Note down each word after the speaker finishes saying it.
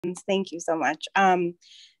Thank you so much.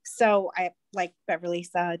 Like Beverly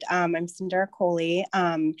said, I'm Sindhura Kolli,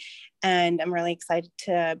 and I'm really excited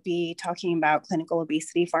to be talking about clinical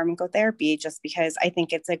obesity pharmacotherapy, just because I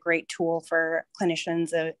think it's a great tool for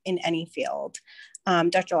clinicians in any field.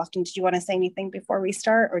 Dr. Lofton, did you want to say anything before we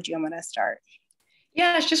start, or do you want me to start?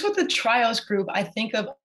 Yeah, it's just with the trials group, I think of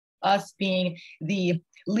us being the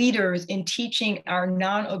leaders in teaching our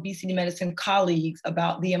non-obesity medicine colleagues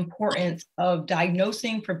about the importance of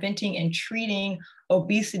diagnosing, preventing, and treating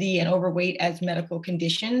obesity and overweight as medical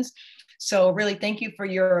conditions. So really thank you for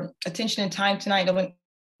your attention and time tonight. I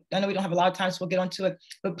know we don't have a lot of time, so we'll get onto it,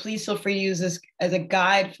 but please feel free to use this as a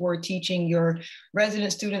guide for teaching your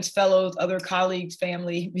resident students, fellows, other colleagues,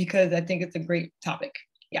 family, because I think it's a great topic.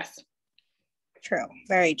 Yes. True,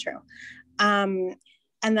 very true.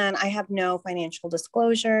 And then I have no financial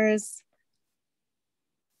disclosures.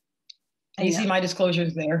 And you see my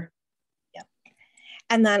disclosures there. Yep.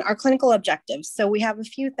 And then our clinical objectives. So we have a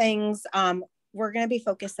few things. We're going to be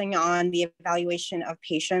focusing on the evaluation of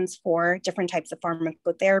patients for different types of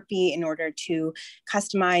pharmacotherapy in order to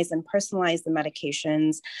customize and personalize the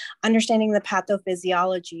medications, understanding the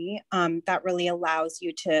pathophysiology that really allows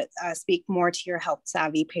you to speak more to your health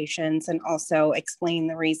savvy patients and also explain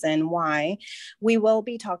the reason why. We will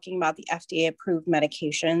be talking about the FDA-approved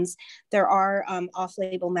medications. There are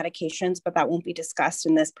off-label medications, but that won't be discussed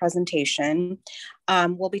in this presentation.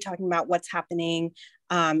 We'll be talking about what's happening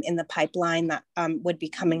in the pipeline that would be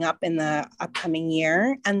coming up in the upcoming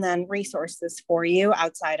year, and then resources for you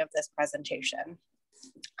outside of this presentation.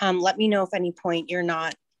 Let me know if at any point you're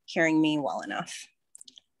not hearing me well enough.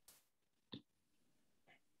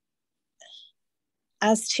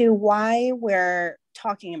 As to why we're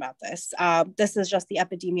talking about this, this is just the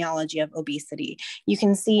epidemiology of obesity. You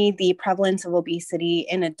can see the prevalence of obesity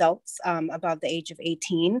in adults above the age of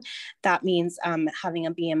 18. That means having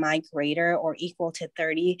a BMI greater or equal to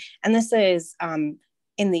 30. And this is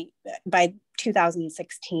by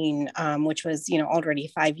 2016, which was already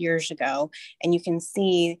 5 years ago. And you can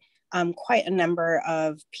see quite a number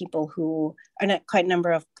of people quite a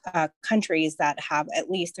number of countries that have at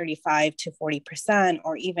least 35 to 40%,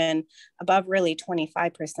 or even above really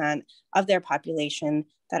 25% of their population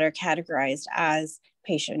that are categorized as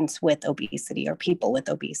patients with obesity or people with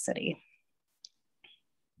obesity.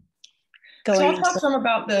 So I'll talk some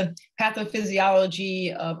about the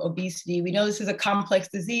pathophysiology of obesity. We know this is a complex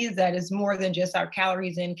disease that is more than just our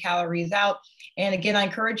calories in, calories out. And again, I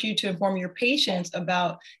encourage you to inform your patients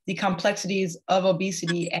about the complexities of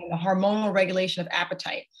obesity and the hormonal regulation of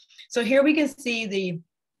appetite. So here we can see the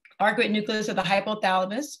arcuate nucleus of the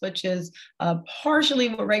hypothalamus, which is partially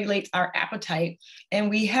what regulates our appetite. And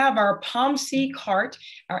we have our POMC cart,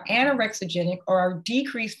 our anorexigenic or our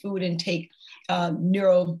decreased food intake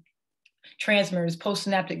neurotransmitters,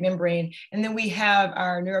 postsynaptic membrane. And then we have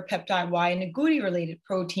our neuropeptide Y and agouti related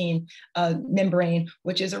protein membrane,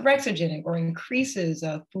 which is orexigenic or increases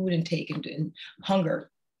food intake and hunger.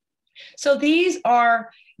 So these are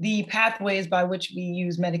the pathways by which we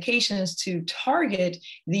use medications to target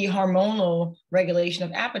the hormonal regulation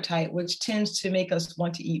of appetite, which tends to make us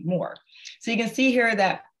want to eat more. So you can see here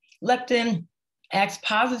that leptin acts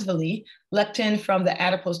positively. Leptin from the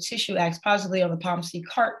adipose tissue acts positively on the POMC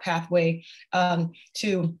cart pathway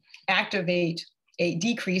to activate a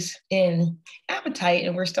decrease in appetite.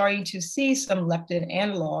 And we're starting to see some leptin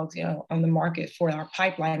analogs on the market for our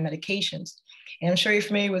pipeline medications. And I'm sure you're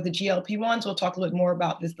familiar with the GLP-1s. We'll talk a little bit more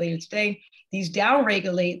about this later today. These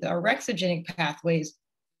downregulate the orexigenic pathways,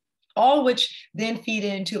 all which then feed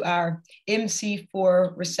into our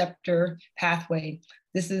MC4 receptor pathway.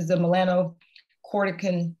 This is the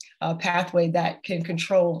melanocortin pathway that can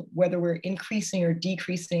control whether we're increasing or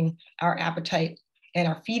decreasing our appetite and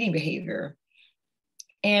our feeding behavior.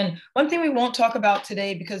 And one thing we won't talk about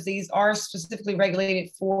today, because these are specifically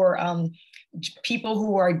regulated for people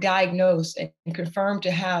who are diagnosed and confirmed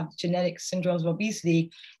to have genetic syndromes of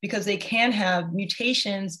obesity, because they can have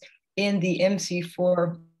mutations in the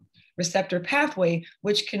MC4 receptor pathway,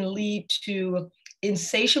 which can lead to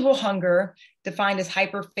insatiable hunger, defined as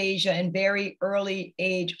hyperphagia, and very early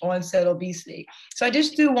age onset obesity. So I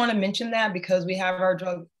just do want to mention that because we have our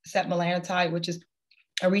drug setmelanotide, which is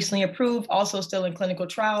recently approved, also still in clinical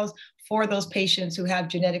trials for those patients who have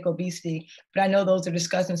genetic obesity. But I know those are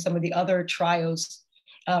discussed in some of the other trials,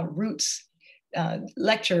 roots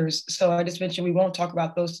lectures. So I just mentioned we won't talk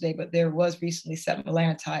about those today, but there was recently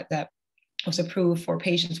setmelanotide that was approved for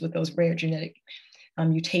patients with those rare genetic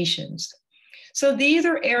mutations. So these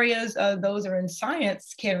are areas, those are in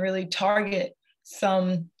science, can really target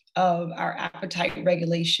some of our appetite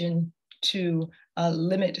regulation to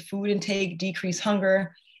limit food intake, decrease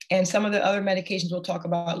hunger, And some of the other medications we'll talk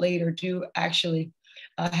about later do actually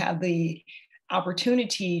have the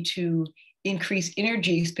opportunity to increase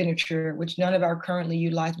energy expenditure, which none of our currently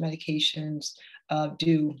utilized medications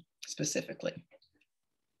do specifically.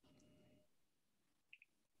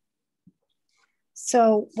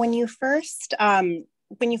 So when you first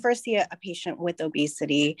see a patient with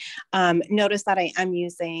obesity, notice that I am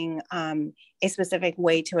using a specific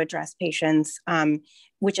way to address patients,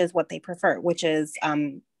 which is what they prefer, which is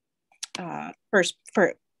first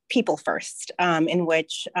for people first, in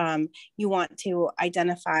which you want to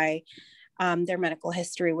identify their medical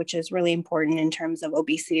history, which is really important in terms of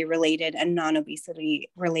obesity related and non-obesity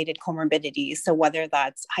related comorbidities. So whether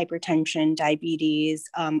that's hypertension, diabetes,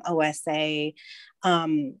 OSA,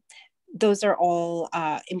 those are all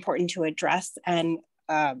important to address, and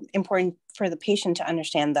important for the patient to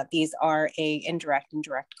understand that these are a indirect and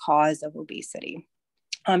direct cause of obesity.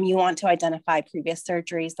 You want to identify previous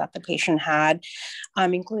surgeries that the patient had,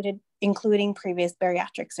 including previous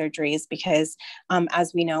bariatric surgeries, because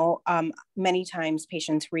as we know, many times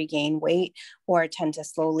patients regain weight or tend to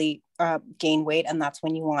slowly gain weight, and that's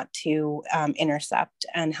when you want to intercept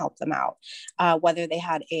and help them out. Whether they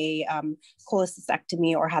had a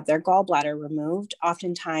cholecystectomy or had their gallbladder removed,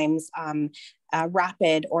 oftentimes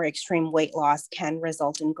rapid or extreme weight loss can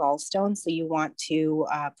result in gallstones. So you want to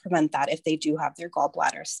prevent that if they do have their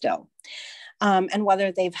gallbladder still. And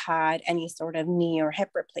whether they've had any sort of knee or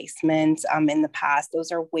hip replacements in the past,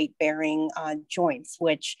 those are weight-bearing joints,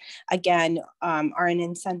 which again are an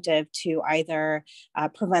incentive to either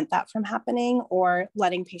prevent that from happening, or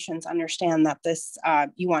letting patients understand that this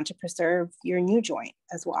you want to preserve your new joint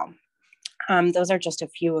as well. Those are just a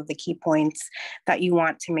few of the key points that you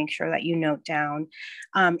want to make sure that you note down.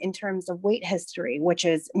 In terms of weight history, which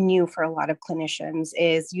is new for a lot of clinicians,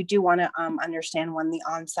 is you do want to understand when the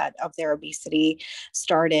onset of their obesity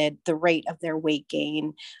started, the rate of their weight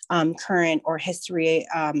gain, current or history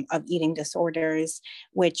of eating disorders,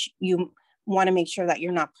 which you want to make sure that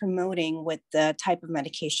you're not promoting with the type of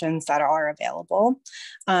medications that are available,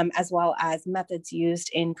 as well as methods used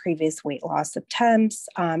in previous weight loss attempts,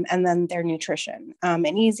 and then their nutrition.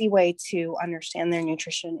 An easy way to understand their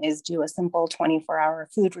nutrition is do a simple 24-hour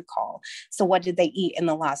food recall. So what did they eat in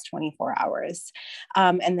the last 24 hours?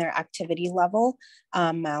 And their activity level,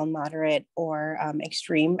 mild, moderate, or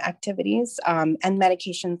extreme activities, and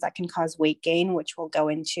medications that can cause weight gain, which we'll go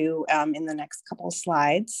into in the next couple of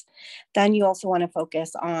slides. Then you also want to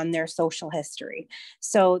focus on their social history.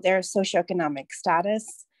 So their socioeconomic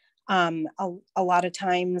status. A lot of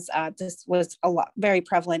times, this was very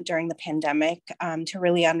prevalent during the pandemic, to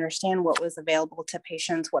really understand what was available to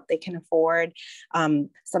patients, what they can afford.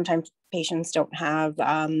 Sometimes patients don't have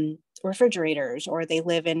refrigerators, or they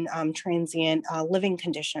live in transient living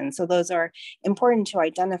conditions. So those are important to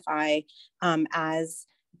identify as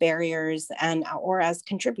barriers and or as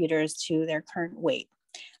contributors to their current weight.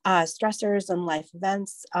 Stressors and life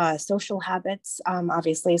events, social habits,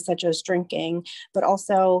 obviously, such as drinking, but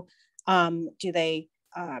also do they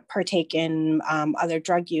partake in other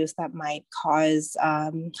drug use that might cause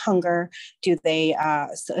hunger? Do they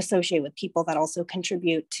associate with people that also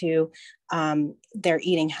contribute to their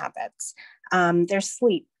eating habits? Their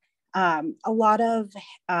sleep. A lot of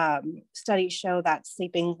studies show that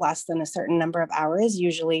sleeping less than a certain number of hours,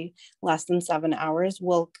 usually less than 7 hours,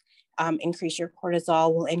 will increase your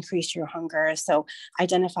cortisol, will increase your hunger. So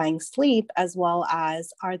identifying sleep, as well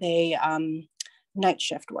as are they night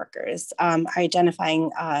shift workers, identifying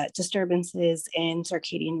disturbances in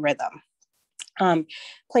circadian rhythm.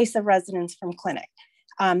 Place of residence from clinic.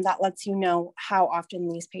 That lets you know how often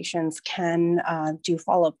these patients can do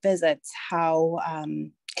follow-up visits, how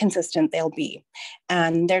consistent they'll be,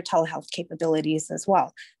 and their telehealth capabilities as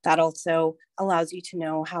well. That also allows you to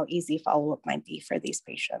know how easy follow-up might be for these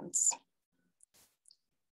patients.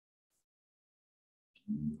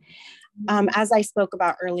 As I spoke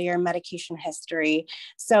about earlier, medication history.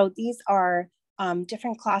 So these are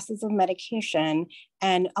different classes of medication,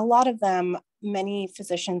 and a lot of them, many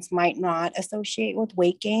physicians might not associate with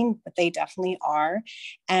weight gain, but they definitely are.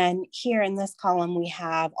 And here in this column, we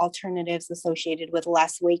have alternatives associated with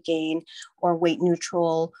less weight gain or weight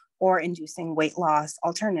neutral or inducing weight loss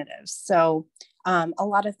alternatives. So a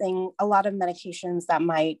lot of medications that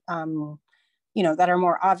might, that are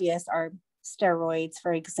more obvious are steroids,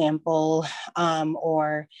 for example,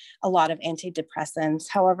 or a lot of antidepressants.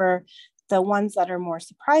 However, the ones that are more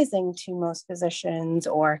surprising to most physicians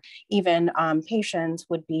or even patients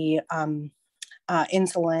would be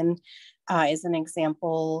insulin is an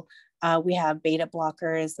example. We have beta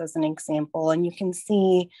blockers as an example, and you can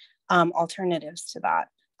see alternatives to that.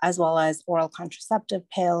 as well as oral contraceptive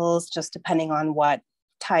pills, just depending on what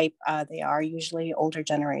type they are, usually older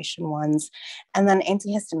generation ones. And then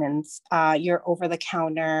antihistamines, your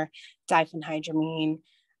over-the-counter diphenhydramine.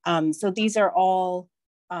 So these are all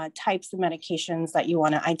types of medications that you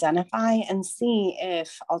want to identify and see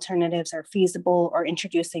if alternatives are feasible, or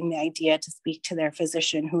introducing the idea to speak to their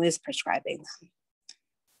physician who is prescribing them.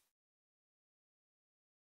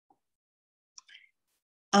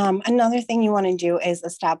 Another thing you want to do is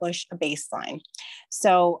establish a baseline.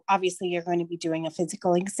 So obviously you're going to be doing a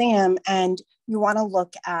physical exam, and you want to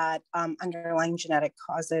look at underlying genetic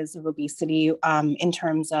causes of obesity in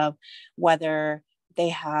terms of whether they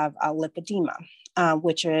have lipedema,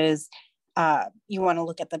 which is you want to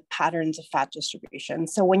look at the patterns of fat distribution.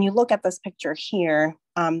 So when you look at this picture here,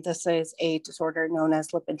 this is a disorder known as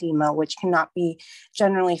lipedema, which cannot be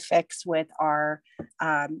generally fixed with our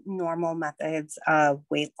normal methods of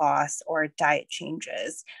weight loss or diet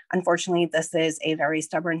changes. Unfortunately, this is a very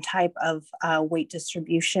stubborn type of weight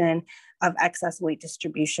distribution, of excess weight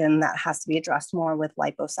distribution, that has to be addressed more with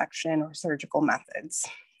liposuction or surgical methods.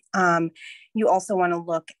 You also want to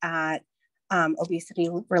look at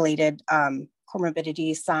obesity-related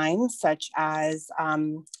comorbidity signs, such as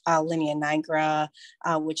linea nigra,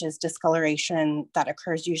 which is discoloration that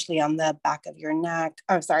occurs usually on the back of your neck.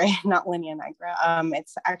 Oh, sorry, not linea nigra.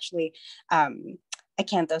 It's actually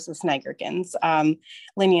acanthosis nigricans.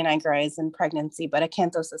 Linea nigra is in pregnancy, but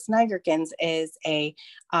acanthosis nigricans is a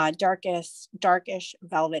darkish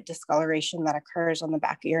velvet discoloration that occurs on the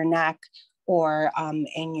back of your neck or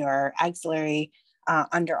in your axillary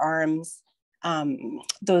underarms.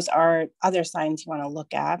 Those are other signs you want to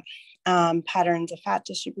look at. Patterns of fat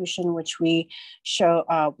distribution, which we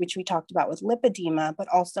talked about with lipedema, but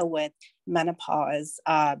also with menopause.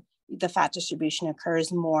 The fat distribution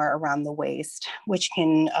occurs more around the waist, which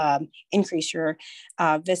can increase your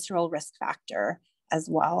visceral risk factor as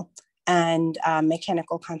well. And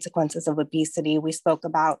mechanical consequences of obesity. We spoke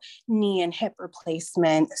about knee and hip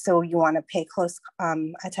replacement. So you want to pay close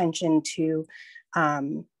attention to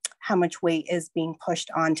how much weight is being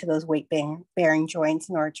pushed onto those weight-bearing joints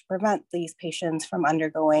in order to prevent these patients from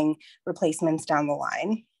undergoing replacements down the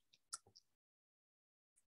line.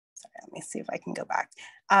 Sorry, let me see if I can go back.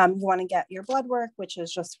 You want to get your blood work, which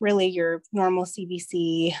is just really your normal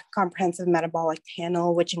CBC comprehensive metabolic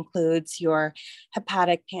panel, which includes your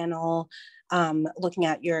hepatic panel, looking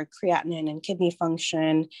at your creatinine and kidney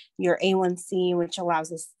function, your A1C, which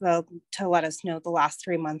allows us to let us know the last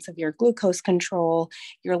 3 months of your glucose control,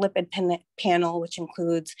 your lipid panel, which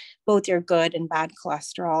includes both your good and bad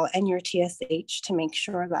cholesterol, and your TSH to make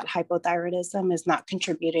sure that hypothyroidism is not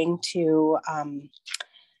contributing to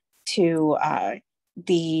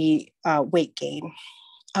the weight gain.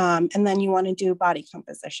 And then you want to do body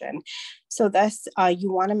composition. So this,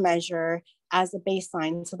 you want to measure as a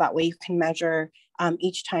baseline, so that way you can measure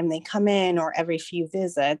each time they come in or every few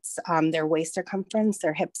visits, their waist circumference,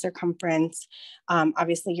 their hip circumference.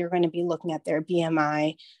 Obviously, you're going to be looking at their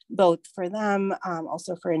BMI, both for them,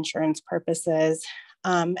 also for insurance purposes.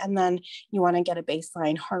 And then you want to get a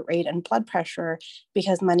baseline heart rate and blood pressure,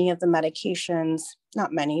 because many of the medications,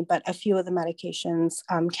 not many, but a few of the medications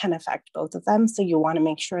can affect both of them. So you want to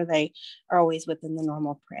make sure they are always within the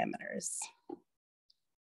normal parameters.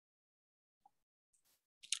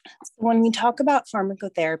 So when we talk about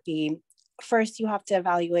pharmacotherapy, first you have to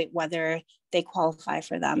evaluate whether they qualify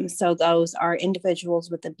for them. So those are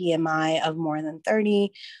individuals with a BMI of more than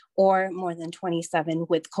 30 or more than 27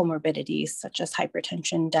 with comorbidities such as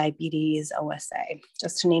hypertension, diabetes, OSA,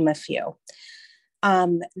 just to name a few.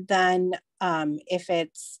 Then if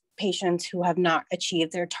it's patients who have not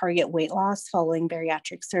achieved their target weight loss following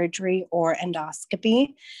bariatric surgery or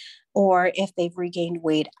endoscopy, or if they've regained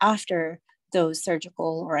weight after those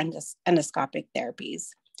surgical or endoscopic therapies.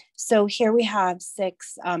 So here we have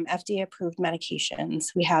 6 FDA-approved medications.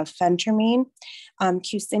 We have phentermine,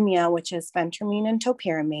 Qsymia, which is phentermine and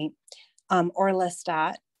topiramate,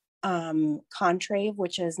 orlistat, Contrave,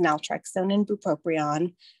 which is naltrexone and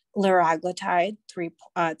bupropion, liraglutide,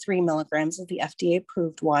 3 milligrams is the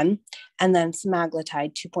FDA-approved one, and then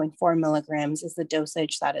semaglutide, 2.4 milligrams is the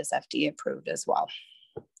dosage that is FDA-approved as well.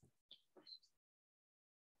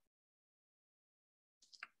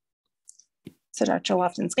 So Dr.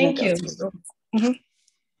 Lofton's going to go through. Mm-hmm.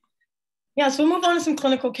 Yeah, so we'll move on to some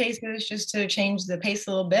clinical cases just to change the pace a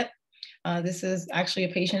little bit. This is actually a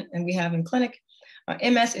patient and we have in clinic.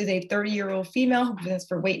 MS is a 30-year-old female who presents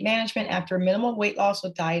for weight management after minimal weight loss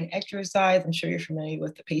with diet and exercise. I'm sure you're familiar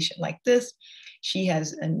with a patient like this. She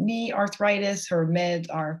has a knee arthritis. Her meds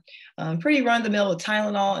are pretty run-of-the-mill with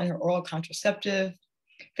Tylenol and her oral contraceptive.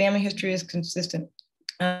 Family history is consistent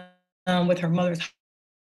with her mother's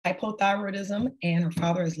hypothyroidism and her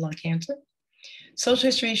father has lung cancer. Social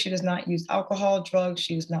history, she does not use alcohol, drugs,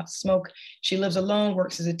 she does not smoke. She lives alone,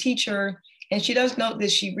 works as a teacher, and she does note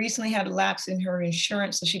that she recently had a lapse in her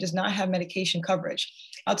insurance, so she does not have medication coverage.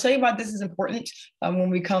 I'll tell you why this is important when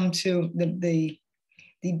we come to the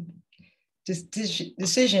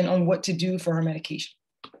decision on what to do for her medication.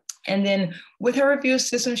 And then with her review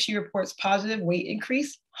system, she reports positive weight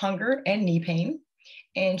increase, hunger, and knee pain.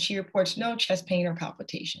 And she reports no chest pain or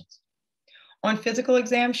palpitations. On physical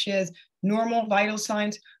exam, she has normal vital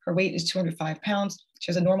signs. Her weight is 205 pounds.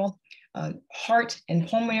 She has a normal heart and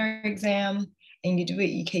pulmonary exam. And you do an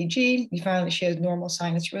EKG, you find that she has normal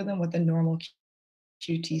sinus rhythm with a normal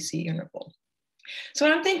QTC interval. So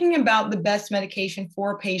when I'm thinking about the best medication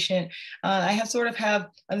for a patient, I have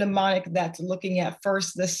a mnemonic that's looking at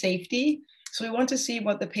first the safety. So we want to see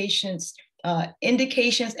what the patient's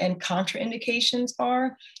indications and contraindications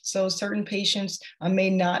are. So certain patients may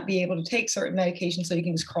not be able to take certain medications, so you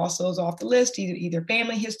can just cross those off the list, either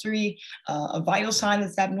family history, a vital sign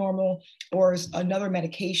that's abnormal, or another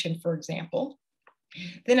medication, for example.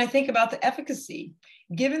 Then I think about the efficacy.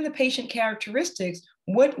 Given the patient characteristics,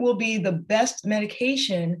 what will be the best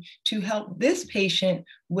medication to help this patient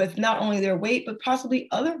with not only their weight, but possibly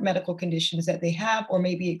other medical conditions that they have or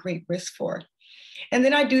may be at great risk for? And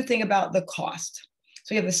then I do think about the cost.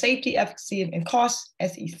 So you have the safety, efficacy, and cost,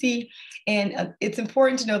 SEC. And it's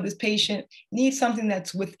important to know this patient needs something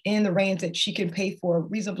that's within the range that she can pay for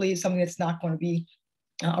reasonably, something that's not going to be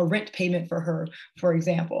a rent payment for her, for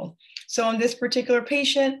example. So on this particular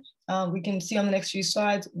patient, we can see on the next few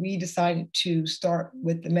slides, we decided to start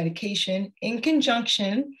with the medication in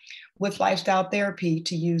conjunction with lifestyle therapy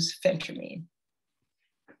to use phentermine.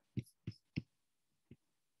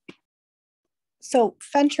 So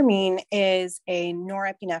phentermine is a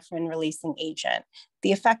norepinephrine releasing agent.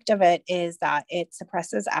 The effect of it is that it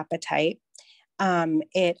suppresses appetite.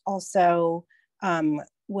 It also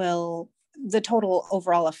the total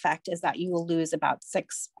overall effect is that you will lose about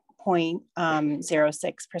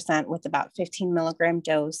 6.06% with about 15 milligram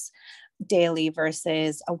dose daily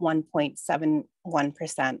versus a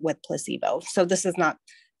 1.71% with placebo. So this is not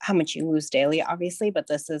how much you lose daily, obviously, but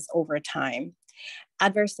this is over time.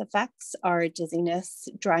 Adverse effects are dizziness,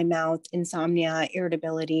 dry mouth, insomnia,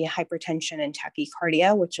 irritability, hypertension, and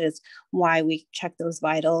tachycardia, which is why we check those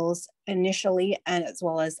vitals initially and as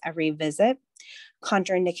well as every visit.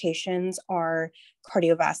 Contraindications are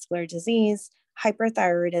cardiovascular disease,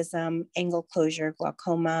 hyperthyroidism, angle closure,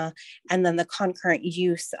 glaucoma, and then the concurrent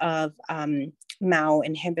use of MAO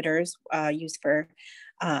inhibitors used for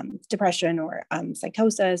depression or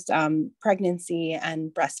psychosis, pregnancy,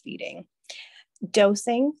 and breastfeeding.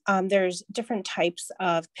 Dosing, there's different types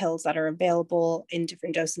of pills that are available in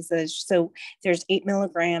different dosages. So there's 8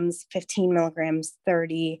 milligrams, 15 milligrams,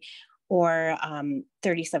 30, or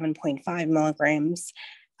 37.5 milligrams.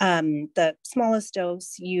 The smallest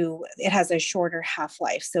dose, it has a shorter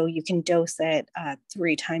half-life, so you can dose it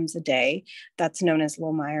 3 times a day. That's known as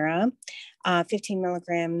Lomira. 15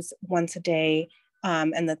 milligrams once a day,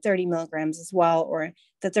 and the 30 milligrams as well, or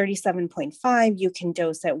the 37.5, you can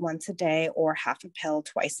dose it once a day or half a pill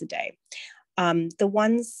twice a day. The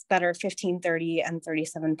ones that are 15, 30, and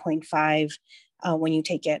 37.5, when you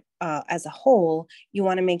take it as a whole, you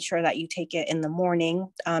want to make sure that you take it in the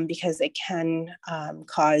morning because it can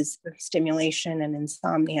cause stimulation and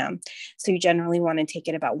insomnia. So you generally want to take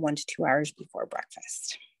it about 1 to 2 hours before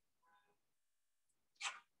breakfast.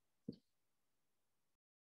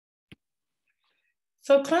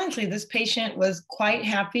 So clinically, this patient was quite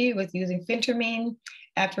happy with using phentermine.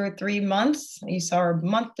 After 3 months, you saw her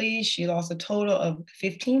monthly. She lost a total of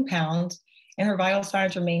 15 pounds and her vital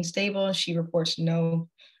signs remain stable. She reports no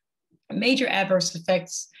major adverse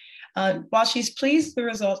effects. While she's pleased with the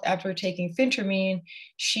results after taking phentermine,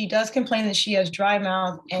 she does complain that she has dry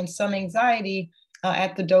mouth and some anxiety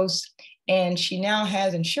at the dose, and she now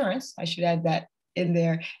has insurance. I should add that in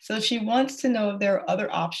there. So she wants to know if there are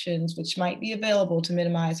other options which might be available to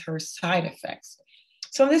minimize her side effects.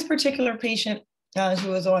 So this particular patient who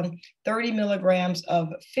was on 30 milligrams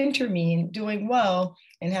of phentermine, doing well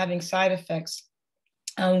and having side effects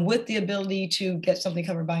with the ability to get something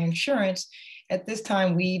covered by insurance, at this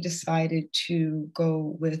time we decided to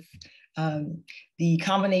go with the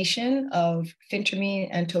combination of phentermine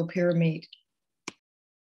and topiramate.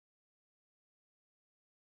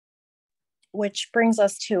 which brings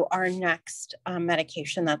us to our next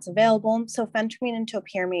medication that's available. So phentermine and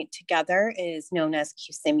topiramate together is known as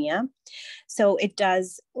Qsymia. So it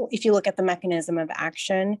does, if you look at the mechanism of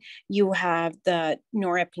action, you have the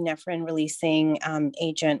norepinephrine releasing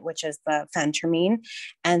agent, which is the phentermine,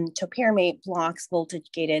 and topiramate blocks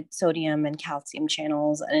voltage-gated sodium and calcium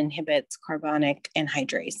channels and inhibits carbonic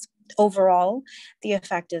anhydrase. Overall, the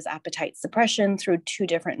effect is appetite suppression through two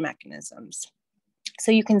different mechanisms.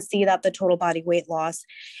 So you can see that the total body weight loss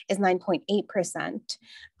is 9.8%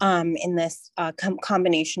 in this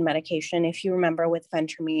combination medication. If you remember, with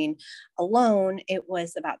phentermine alone, it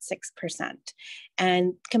was about 6%.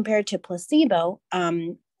 And compared to placebo,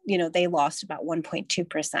 they lost about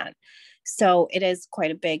 1.2%. So it is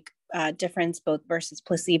quite a big difference, both versus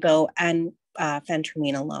placebo and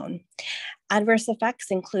phentermine alone. Adverse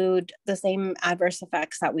effects include the same adverse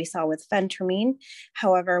effects that we saw with phentermine.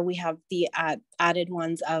 However, we have the added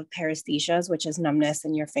ones of paresthesias, which is numbness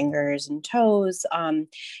in your fingers and toes.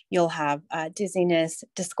 You'll have dizziness,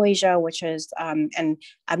 dysgeusia, which is an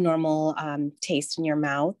abnormal taste in your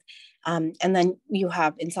mouth. And then you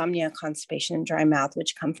have insomnia, constipation, and dry mouth,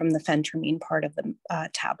 which come from the phentermine part of the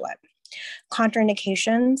tablet.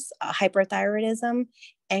 Contraindications, hyperthyroidism,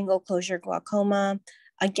 angle closure glaucoma.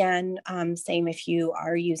 Again, same if you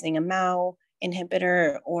are using a MAO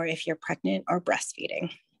inhibitor or if you're pregnant or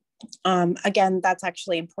breastfeeding. Again, that's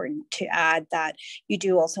actually important to add that you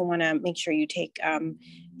do also want to make sure you take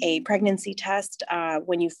a pregnancy test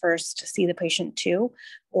when you first see the patient too,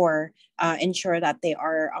 or ensure that they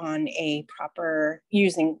are on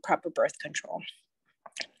using proper birth control,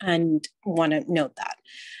 and want to note that.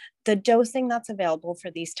 The dosing that's available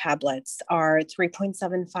for these tablets are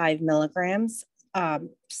 3.75 milligrams /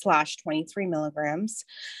 23 milligrams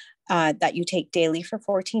that you take daily for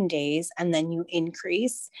 14 days, and then you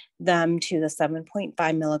increase them to the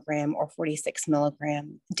 7.5 milligram or 46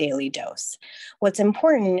 milligram daily dose. What's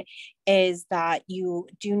important is that you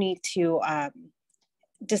do need to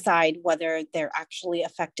decide whether they're actually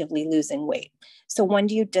effectively losing weight. So when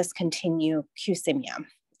do you discontinue Qsymia?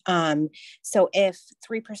 So if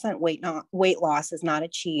 3% weight loss is not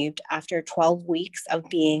achieved after 12 weeks of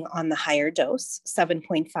being on the higher dose,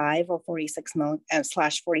 7.5 or 46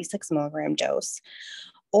 / 46 milligram dose,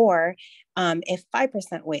 or if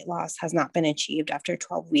 5% weight loss has not been achieved after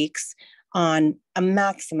 12 weeks on a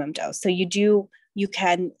maximum dose. So you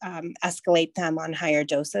can escalate them on higher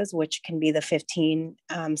doses, which can be the 15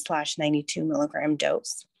 / 92 milligram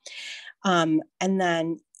dose. And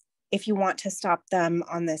then if you want to stop them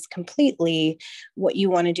on this completely, what you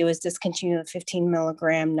want to do is discontinue the 15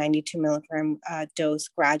 milligram, 92 milligram dose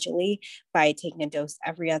gradually by taking a dose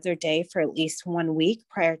every other day for at least 1 week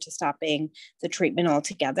prior to stopping the treatment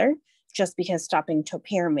altogether. Just because stopping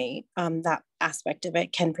topiramate, that aspect of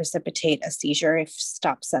it can precipitate a seizure if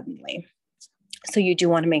stopped suddenly. So you do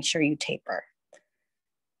want to make sure you taper.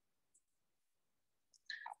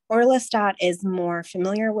 Orlistat is more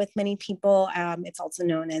familiar with many people. It's also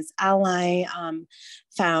known as Ally.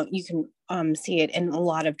 You can see it in a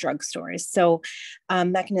lot of drugstores. So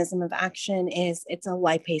mechanism of action is it's a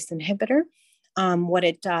lipase inhibitor. What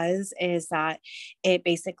it does is that it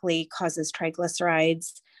basically causes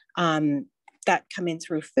triglycerides that come in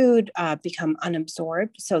through food become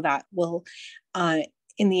unabsorbed. So that will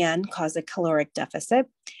in the end cause a caloric deficit.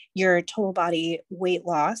 Your total body weight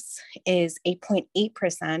loss is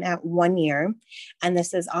 8.8% at 1 year. And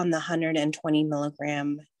this is on the 120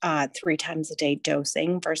 milligram 3 times a day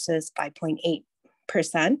dosing versus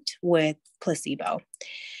 5.8% with placebo.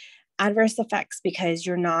 Adverse effects, because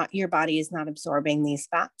your body is not absorbing these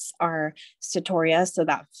fats, are steatorrhea, so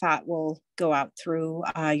that fat will go out through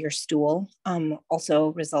your stool. Also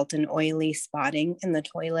result in oily spotting in the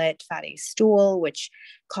toilet, fatty stool, which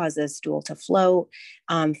causes stool to float.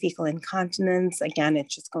 Fecal incontinence, again,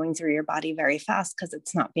 it's just going through your body very fast because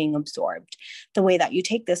it's not being absorbed. The way that you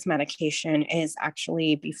take this medication is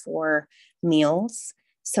actually before meals,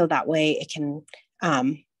 so that way it can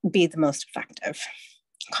be the most effective.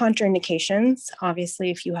 Contraindications,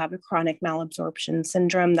 obviously, if you have a chronic malabsorption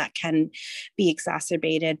syndrome, that can be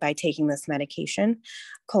exacerbated by taking this medication.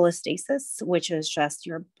 Cholestasis, which is just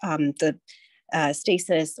your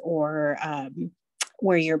stasis or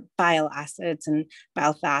where your bile acids and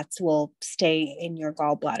bile fats will stay in your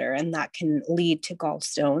gallbladder, and that can lead to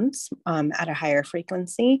gallstones at a higher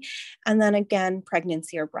frequency. And then again,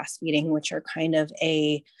 pregnancy or breastfeeding, which are kind of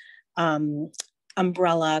a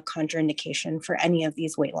umbrella contraindication for any of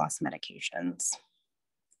these weight loss medications.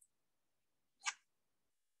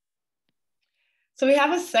 So we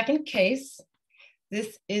have a second case.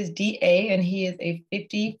 This is DA, and he is a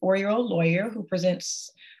 54-year-old lawyer who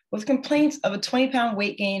presents with complaints of a 20-pound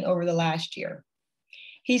weight gain over the last year.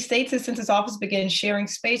 He states that since his office began sharing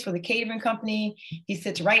space with a catering company, he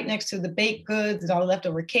sits right next to the baked goods and all the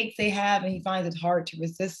leftover cakes they have, and he finds it hard to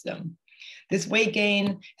resist them. This weight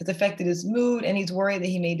gain has affected his mood, and he's worried that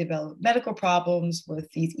he may develop medical problems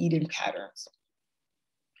with these eating patterns.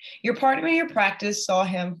 Your partner in your practice saw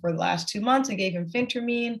him for the last 2 months and gave him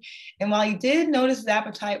phentermine. And while he did notice his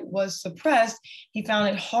appetite was suppressed, he found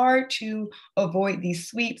it hard to avoid these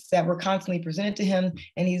sweets that were constantly presented to him,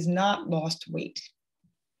 and he's not lost weight.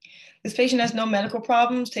 This patient has no medical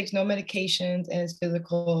problems, takes no medications, and his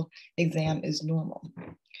physical exam is normal.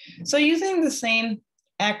 So using the same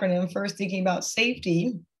acronym, first thinking about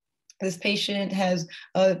safety, this patient has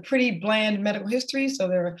a pretty bland medical history, so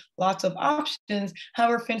there are lots of options.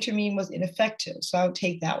 However, phentermine was ineffective, so I would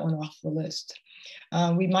take that one off the list.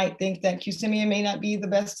 We might think that Qsymia may not be the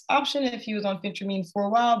best option if he was on phentermine for a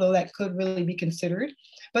while, though that could really be considered.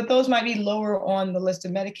 But those might be lower on the list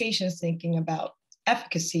of medications thinking about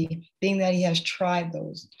efficacy, being that he has tried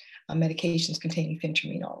those medications containing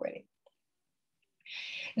phentermine already.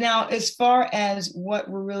 Now, as far as what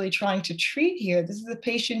we're really trying to treat here, this is a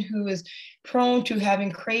patient who is prone to having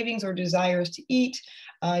cravings or desires to eat.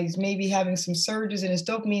 He's maybe having some surges in his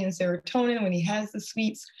dopamine and serotonin when he has the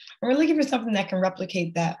sweets. And we're looking for something that can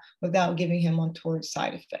replicate that without giving him untoward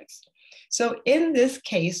side effects. So in this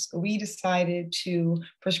case, we decided to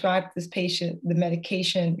prescribe this patient the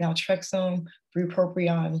medication naltrexone,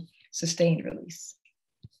 bupropion, sustained release.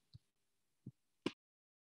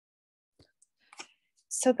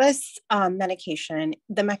 So this medication,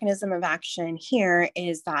 the mechanism of action here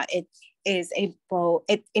is that it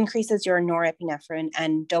increases your norepinephrine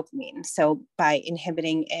and dopamine, so by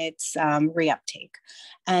inhibiting its reuptake.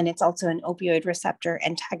 And it's also an opioid receptor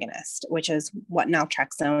antagonist, which is what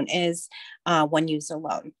naltrexone is when used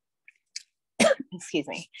alone. Excuse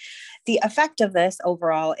me. The effect of this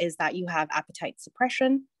overall is that you have appetite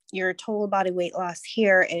suppression. Your total body weight loss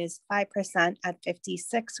here is 5% at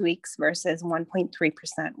 56 weeks versus 1.3%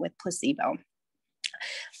 with placebo.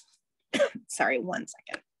 Sorry, 1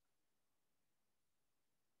 second.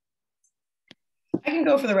 I can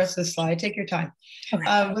go for the rest of the slide. Take your time.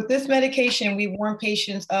 Okay. With this medication, we warn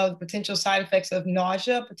patients of potential side effects of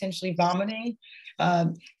nausea, potentially vomiting.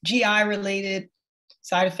 GI-related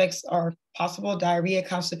side effects are possible, diarrhea,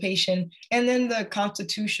 constipation, and then the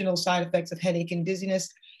constitutional side effects of headache and dizziness,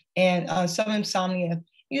 and some insomnia,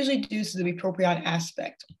 usually due to the bupropion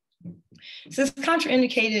aspect. So this is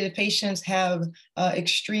contraindicated if patients have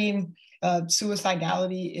extreme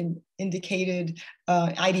suicidality indicated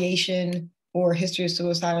ideation or history of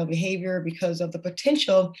suicidal behavior because of the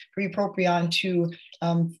potential for bupropion to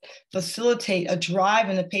facilitate a drive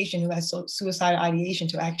in the patient who has suicidal ideation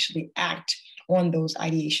to actually act on those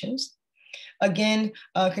ideations. Again,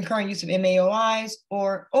 concurrent use of MAOIs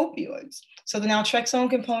or opioids. So the naltrexone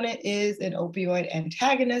component is an opioid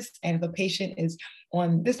antagonist, and if a patient is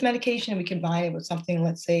on this medication, we combine it with something,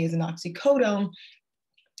 let's say, is an oxycodone,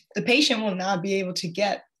 the patient will not be able to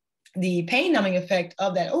get the pain numbing effect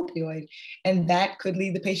of that opioid, and that could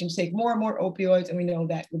lead the patient to take more and more opioids, and we know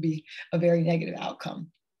that would be a very negative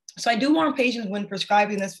outcome. So I do warn patients when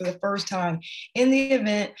prescribing this for the first time, in the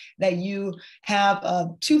event that you have a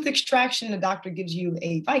tooth extraction, the doctor gives you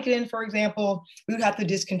a Vicodin, for example, we would have to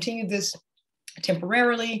discontinue this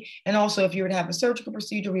temporarily. And also if you were to have a surgical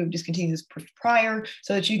procedure, we would discontinue this prior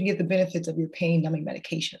so that you can get the benefits of your pain numbing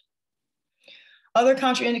medication. Other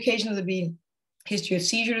contraindications would be history of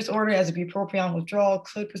seizure disorder, as a bupropion withdrawal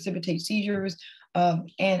could precipitate seizures,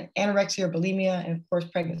 and anorexia or bulimia, and of course,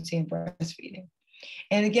 pregnancy and breastfeeding.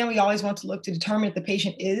 And again, we always want to look to determine if the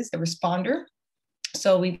patient is a responder.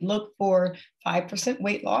 So we look for 5%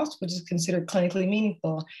 weight loss, which is considered clinically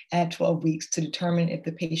meaningful at 12 weeks to determine if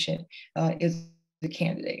the patient is the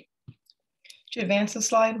candidate. Should advance the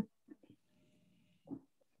slide.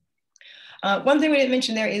 One thing we didn't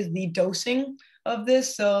mention there is the dosing of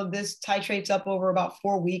this. So this titrates up over about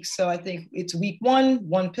 4 weeks. So I think it's week 1,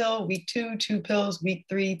 1 pill, week 2, 2 pills, week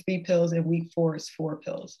 3, 3 pills, and week 4 is 4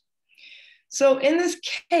 pills. So in this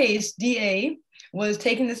case, DA was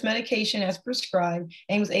taking this medication as prescribed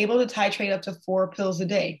and was able to titrate up to 4 pills a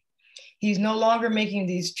day. He's no longer making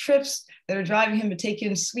these trips that are driving him to take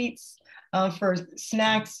in sweets for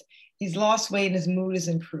snacks. He's lost weight and his mood is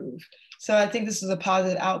improved. So I think this is a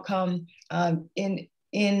positive outcome.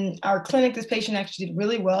 In our clinic, this patient actually did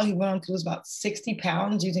really well. He went on to lose about 60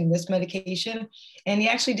 pounds using this medication. And he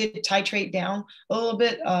actually did titrate down a little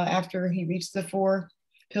bit after he reached the 4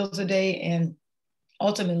 pills a day. And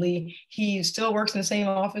ultimately, he still works in the same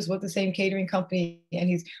office with the same catering company, and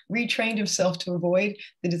he's retrained himself to avoid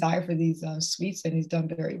the desire for these sweets, and he's done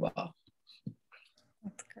very well.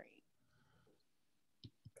 That's great.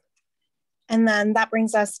 And then that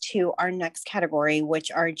brings us to our next category,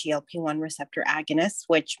 which are GLP-1 receptor agonists,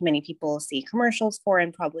 which many people see commercials for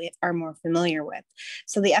and probably are more familiar with.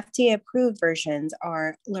 So the FDA-approved versions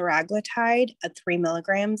are liraglutide at 3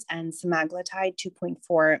 milligrams and semaglutide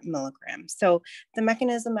 2.4 milligrams. So the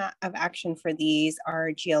mechanism of action for these are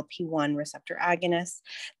GLP-1 receptor agonists.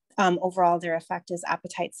 Overall, their effect is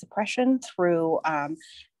appetite suppression through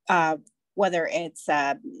whether it's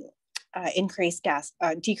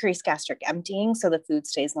decreased gastric emptying, so the food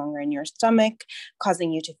stays longer in your stomach,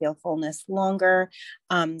 causing you to feel fullness longer.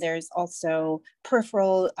 There's also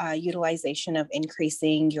peripheral utilization of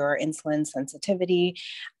increasing your insulin sensitivity,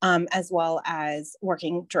 as well as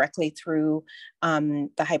working directly through the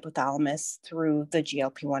hypothalamus through the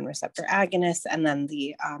GLP-1 receptor agonist, and then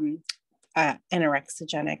the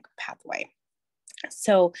anorexigenic pathway.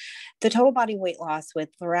 So the total body weight loss with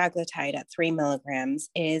liraglutide at 3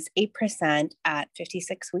 milligrams is 8% at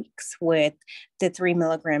 56 weeks with the 3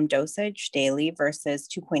 milligram dosage daily versus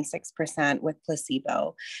 2.6% with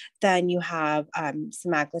placebo. Then you have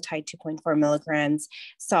semaglutide 2.4 milligrams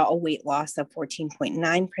saw a weight loss of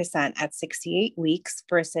 14.9% at 68 weeks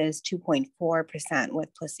versus 2.4%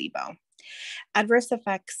 with placebo. Adverse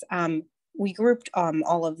effects, we grouped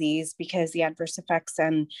all of these because the adverse effects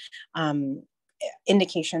and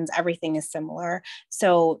indications, everything is similar.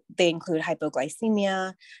 So they include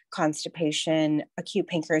hypoglycemia, constipation, acute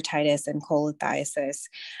pancreatitis, and cholelithiasis.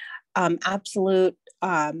 Absolute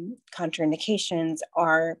contraindications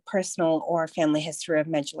are personal or family history of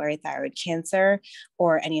medullary thyroid cancer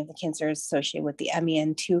or any of the cancers associated with the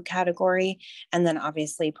MEN2 category, and then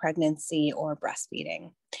obviously pregnancy or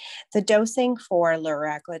breastfeeding. The dosing for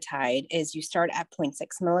liraglutide is you start at 0.6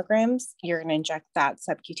 milligrams. You're going to inject that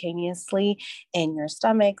subcutaneously in your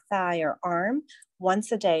stomach, thigh, or arm once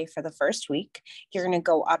a day for the first week. You're going to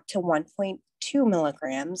go up to 1.2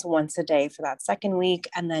 milligrams once a day for that second week,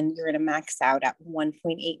 and then you're going to max out at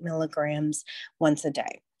 1.8 milligrams once a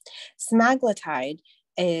day. Semaglutide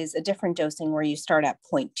is a different dosing where you start at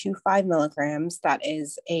 0.25 milligrams. That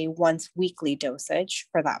is a once weekly dosage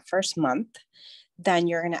for that first month. Then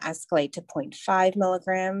you're going to escalate to 0.5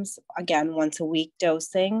 milligrams, again, once a week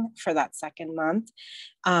dosing for that second month.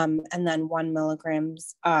 And then 1 milligram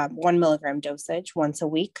dosage once a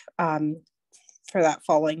week for that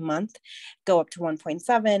following month, go up to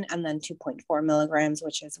 1.7 and then 2.4 milligrams,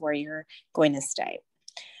 which is where you're going to stay.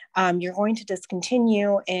 You're going to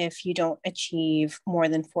discontinue if you don't achieve more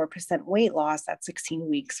than 4% weight loss at 16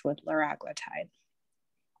 weeks with liraglutide.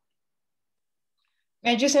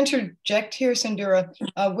 And just interject here, Sindhura,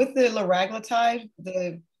 with the liraglutide,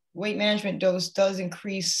 the weight management dose does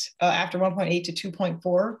increase after 1.8 to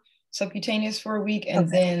 2.4 subcutaneous for a week, and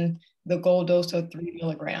then the goal dose of 3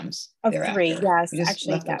 milligrams of thereafter. 3, yes. We just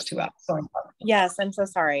actually, left those two out. Sorry. Yes, I'm so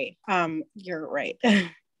sorry. You're right.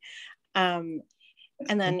 And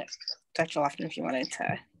then Dr. Lofton, if you wanted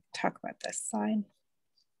to talk about this slide.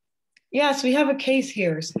 Yes, we have a case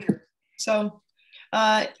here. So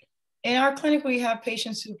in our clinic, we have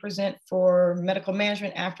patients who present for medical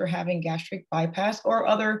management after having gastric bypass or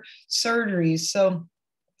other surgeries. So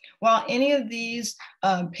while any of these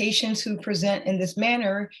patients who present in this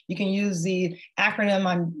manner, you can use the acronym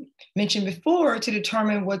I mentioned before to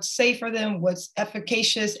determine what's safe for them, what's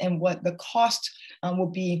efficacious, and what the cost will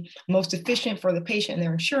be most efficient for the patient and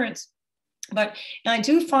their insurance. But I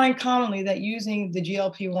do find commonly that using the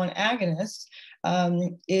GLP-1 agonist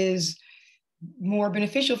is more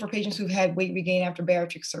beneficial for patients who've had weight regain after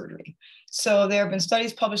bariatric surgery. So there have been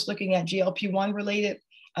studies published looking at GLP-1 related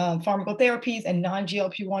pharmacotherapies and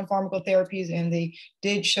non-GLP-1 pharmacotherapies, and they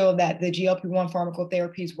did show that the GLP-1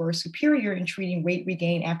 pharmacotherapies were superior in treating weight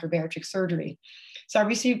regain after bariatric surgery. So I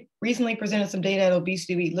recently presented some data at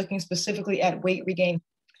Obesity Week looking specifically at weight regain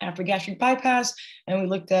after gastric bypass, and we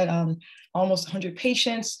looked at almost 100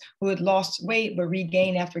 patients who had lost weight but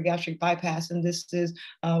regained after gastric bypass. And this is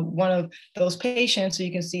one of those patients. So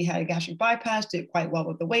you can see had a gastric bypass, did quite well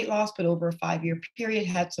with the weight loss, but over a 5-year period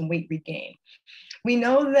had some weight regain. We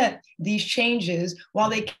know that these changes, while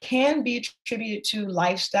they can be attributed to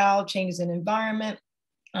lifestyle changes in environment,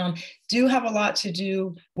 do have a lot to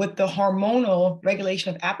do with the hormonal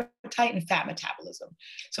regulation of appetite and fat metabolism.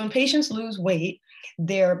 So when patients lose weight,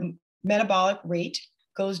 their metabolic rate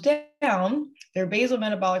goes down, their basal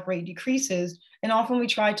metabolic rate decreases, and often we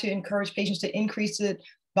try to encourage patients to increase it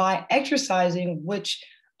by exercising, which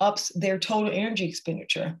ups their total energy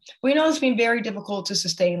expenditure. We know it's been very difficult to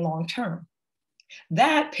sustain long term.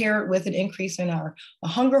 That paired with an increase in our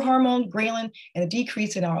hunger hormone, ghrelin, and a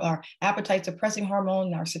decrease in our appetite suppressing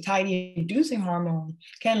hormone, our satiety inducing hormone,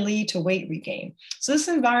 can lead to weight regain. So this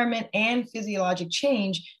environment and physiologic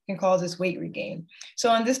change can cause this weight regain. So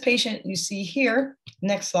on this patient you see here,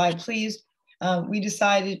 next slide, please, we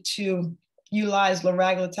decided to utilize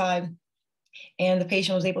liraglutide, and the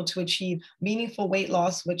patient was able to achieve meaningful weight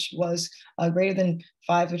loss, which was greater than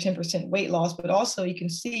 5 or 10% weight loss, but also you can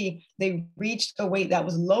see they reached a weight that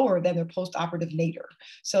was lower than their post-operative nadir.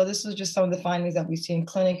 So this is just some of the findings that we see in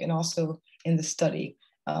clinic and also in the study,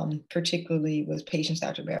 particularly with patients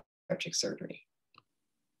after bariatric surgery.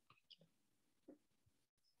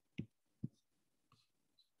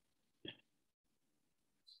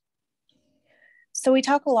 So we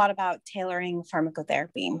talk a lot about tailoring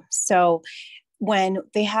pharmacotherapy. So when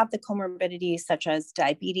they have the comorbidities such as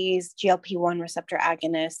diabetes, GLP-1 receptor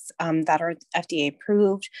agonists that are FDA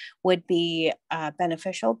approved would be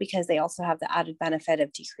beneficial because they also have the added benefit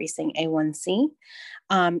of decreasing A1C.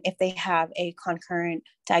 If they have a concurrent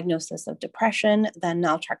diagnosis of depression, then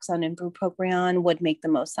naltrexone and bupropion would make the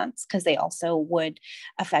most sense because they also would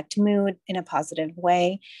affect mood in a positive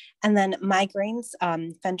way. And then migraines,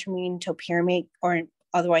 phentermine, topiramate, or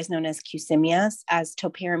otherwise known as Qsimias, as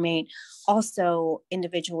topiramate also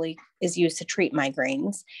individually is used to treat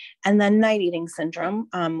migraines. And then night eating syndrome,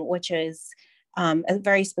 which is a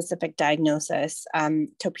very specific diagnosis.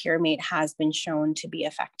 Topiramate has been shown to be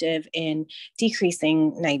effective in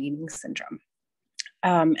decreasing night eating syndrome.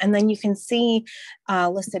 And then you can see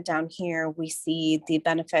listed down here, we see the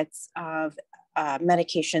benefits of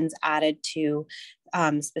medications added to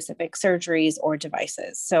specific surgeries or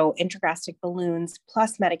devices. So intragastric balloons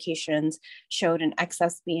plus medications showed an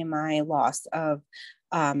excess BMI loss of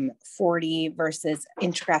 40 versus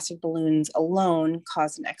intragastric balloons alone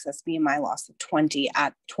caused an excess BMI loss of 20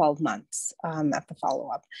 at 12 months at the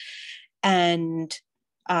follow-up. And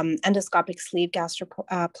endoscopic sleeve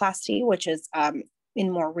gastroplasty, which is in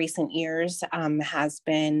more recent years has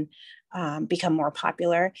been become more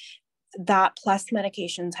popular. That plus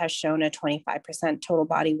medications has shown a 25% total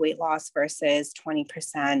body weight loss versus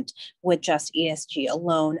 20% with just ESG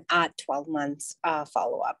alone at 12 months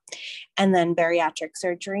follow-up. And then bariatric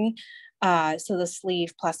surgery. So the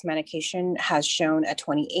sleeve plus medication has shown a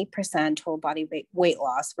 28% total body weight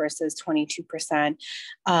loss versus 22%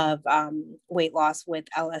 of weight loss with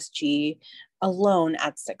LSG alone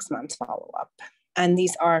at 6 months follow-up. And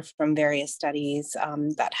these are from various studies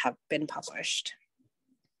that have been published.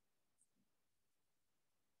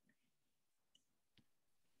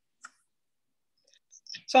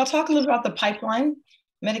 So I'll talk a little about the pipeline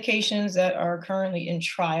medications that are currently in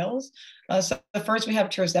trials. So first we have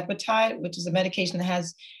tirzepatide, which is a medication that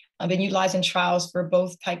has been utilized in trials for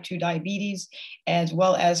both type 2 diabetes as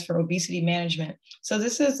well as for obesity management. So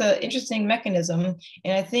this is an interesting mechanism,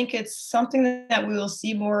 and I think it's something that we will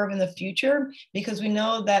see more of in the future because we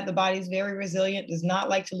know that the body is very resilient, does not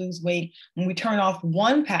like to lose weight. When we turn off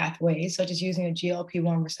one pathway, such as using a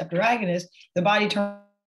GLP-1 receptor agonist, the body turns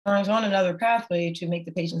on another pathway to make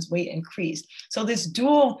the patient's weight increase. So this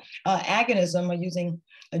dual agonism of using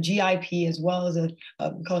a GIP as well as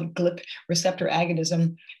we call it GLP receptor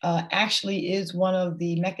agonism actually is one of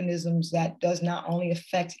the mechanisms that does not only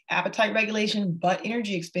affect appetite regulation, but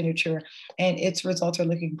energy expenditure, and its results are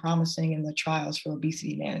looking promising in the trials for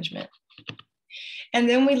obesity management. And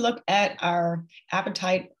then we look at our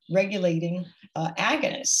appetite regulating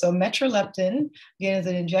agonists. So metroleptin, again, is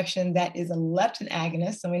an injection that is a leptin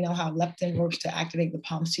agonist. And we know how leptin works to activate the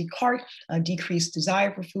POMC cart, decrease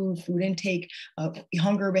desire for food, food intake,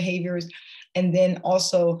 hunger behaviors. And then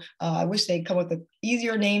also, I wish they'd come with an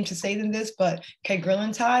easier name to say than this, but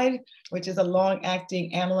cagrilintide, which is a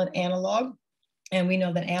long-acting amylin analog. And we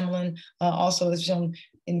know that amylin also has shown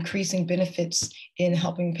increasing benefits in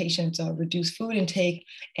helping patients reduce food intake.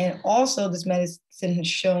 And also this medicine has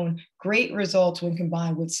shown great results when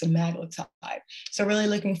combined with semaglutide. So really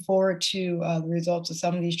looking forward to the results of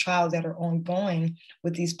some of these trials that are ongoing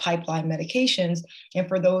with these pipeline medications. And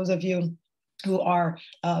for those of you who are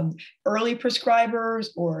early prescribers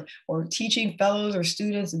or teaching fellows or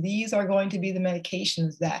students, these are going to be the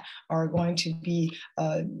medications that are going to be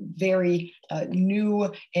very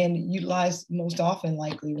new and utilized most often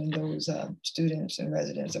likely when those students and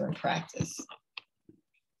residents are in practice.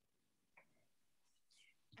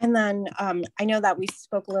 And then I know that we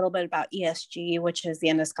spoke a little bit about ESG, which is the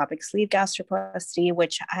endoscopic sleeve gastroplasty,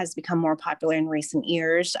 which has become more popular in recent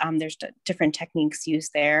years. There's different techniques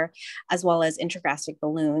used there, as well as intragastric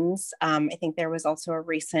balloons. I think there was also a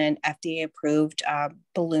recent FDA-approved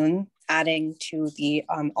balloon adding to the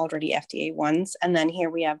already FDA ones. And then here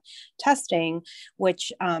we have testing,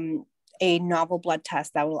 which a novel blood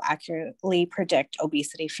test that will accurately predict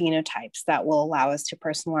obesity phenotypes that will allow us to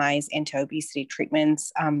personalize anti-obesity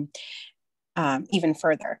treatments even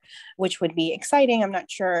further, which would be exciting. I'm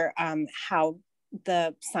not sure how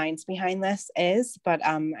the science behind this is, but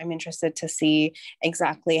I'm interested to see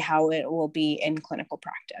exactly how it will be in clinical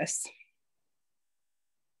practice.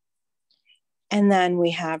 And then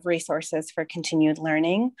we have resources for continued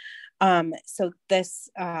learning. So this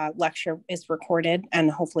lecture is recorded and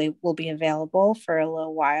hopefully will be available for a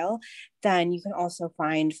little while. Then you can also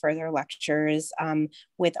find further lectures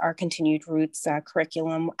with our Continued Roots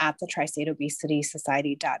curriculum at the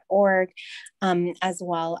TriStateObesitySociety.org, as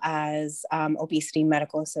well as Obesity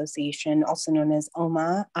Medical Association, also known as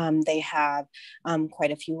OMA. They have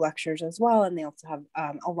quite a few lectures as well, and they also have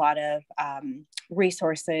a lot of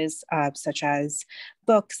resources such as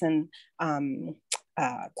books and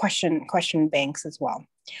question banks as well.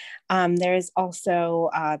 There's also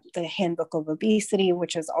the Handbook of Obesity,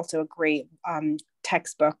 which is also a great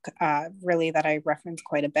textbook, really, that I reference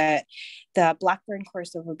quite a bit. The Blackburn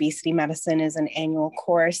Course of Obesity Medicine is an annual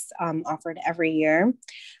course offered every year.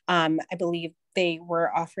 I believe they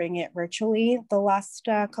were offering it virtually the last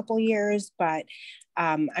couple years, but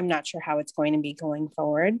I'm not sure how it's going to be going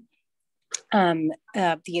forward.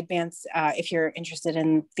 The advanced, if you're interested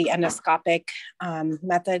in the endoscopic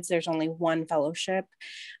methods, there's only one fellowship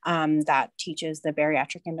that teaches the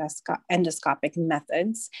bariatric endoscopic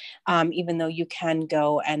methods, even though you can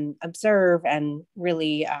go and observe and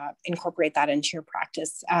really incorporate that into your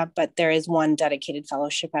practice. But there is one dedicated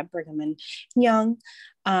fellowship at Brigham and Young.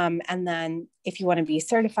 And then if you want to be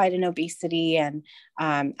certified in obesity and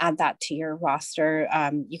add that to your roster,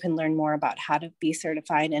 you can learn more about how to be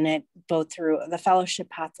certified in it, both through the fellowship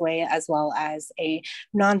pathway as well as a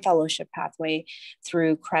non-fellowship pathway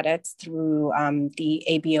through credits through the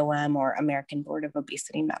ABOM, or American Board of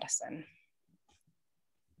Obesity Medicine.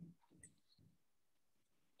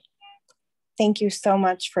 Thank you so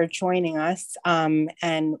much for joining us. And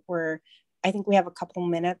I think we have a couple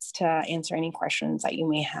minutes to answer any questions that you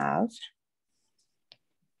may have.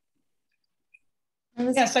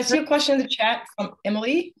 Yes, I see a question in the chat from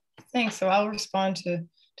Emily. Thanks, so I'll respond to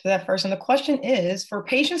that first. And the question is, for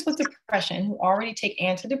patients with depression who already take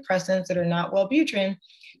antidepressants that are not Wellbutrin,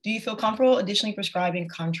 do you feel comfortable additionally prescribing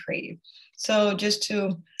Contrave? So just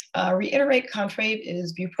to reiterate, Contrave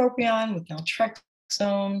is bupropion with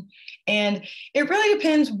naltrexone, and it really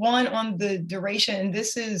depends, one, on the duration. And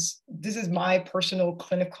this is my personal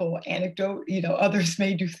clinical anecdote. You know, others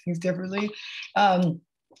may do things differently.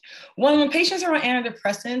 When patients are on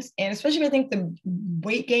antidepressants, and especially if I think the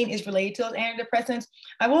weight gain is related to those antidepressants,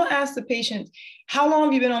 I will ask the patient, how long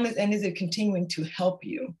have you been on this, and is it continuing to help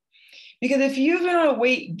you? Because if you've been on a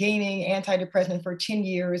weight gaining antidepressant for 10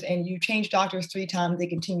 years and you change doctors 3 times, they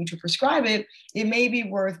continue to prescribe it, it may be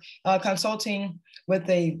worth consulting with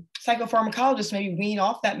a psychopharmacologist, maybe wean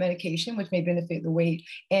off that medication, which may benefit the weight,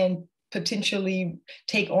 and potentially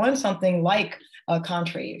take on something like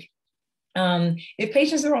Contrave. If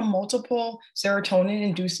patients are on multiple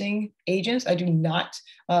serotonin-inducing agents, I do not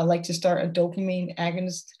like to start a dopamine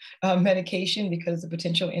agonist medication because of the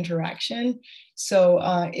potential interaction. So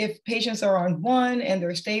if patients are on one and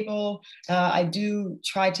they're stable, I do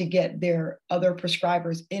try to get their other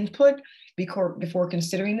prescribers' input before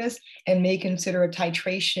considering this, and may consider a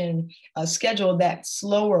titration schedule that's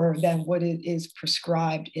slower than what it is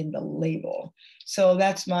prescribed in the label. So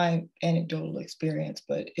that's my anecdotal experience,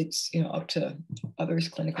 but it's, you know, up to others'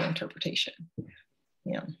 clinical interpretation.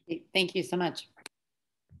 Yeah. Thank you so much.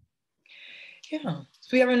 Yeah. So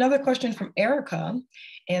we have another question from Erica,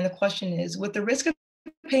 and the question is, with the risk of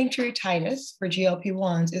pancreatitis for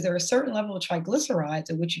GLP-1s, is there a certain level of triglycerides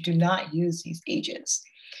at which you do not use these agents?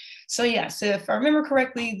 So yes, if I remember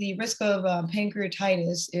correctly, the risk of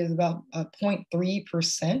pancreatitis is about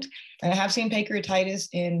 0.3%. And I have seen pancreatitis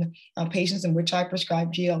in patients in which I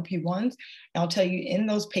prescribe GLP-1s. And I'll tell you, in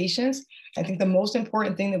those patients, I think the most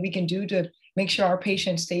important thing that we can do to make sure our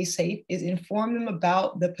patients stay safe is inform them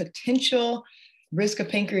about the potential risk of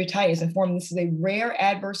pancreatitis. Inform them this is a rare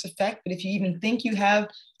adverse effect, but if you even think you have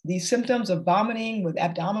these symptoms of vomiting with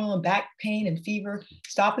abdominal and back pain and fever,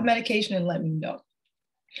 stop the medication and let me know.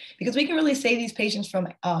 Because we can really save these patients from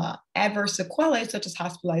adverse sequelae, such as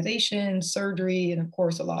hospitalization, surgery, and of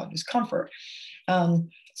course, a lot of discomfort.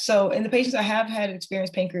 So in the patients I have had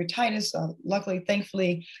experienced pancreatitis, luckily,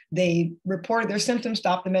 thankfully, they reported their symptoms,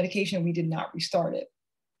 stopped the medication, we did not restart it.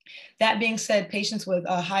 That being said, patients with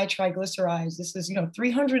high triglycerides, this is,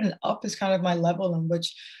 300 and up is kind of my level in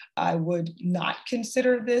which I would not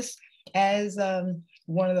consider this as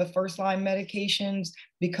one of the first line medications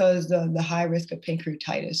because of the high risk of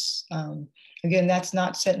pancreatitis. Again, that's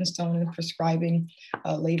not set in stone in the prescribing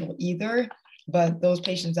label either, but those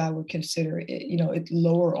patients I would consider it's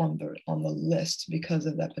lower on the list because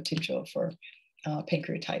of that potential for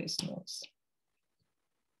pancreatitis notes.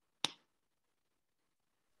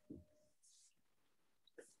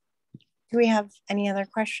 Do we have any other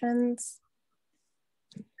questions?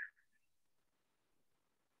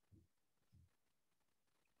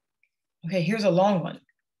 Okay, here's a long one.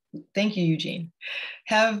 Thank you, Eugene.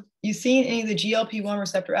 Have you seen any of the GLP-1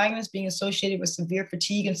 receptor agonists being associated with severe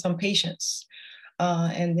fatigue in some patients?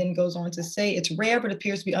 And then goes on to say it's rare, but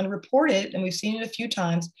appears to be underreported, and we've seen it a few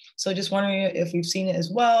times. So just wondering if we've seen it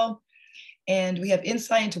as well. And we have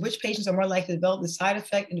insight into which patients are more likely to develop the side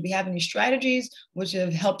effect, and do we have any strategies which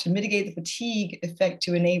have helped to mitigate the fatigue effect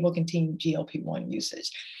to enable continued GLP-1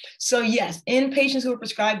 usage? So yes, in patients who are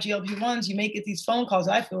prescribed GLP-1s, you may get these phone calls.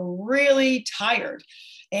 I feel really tired.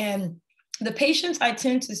 And the patients I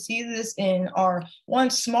tend to see this in are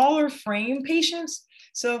smaller frame patients.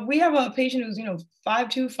 So if we have a patient who's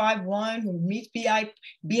 5'2", 5'1", who meets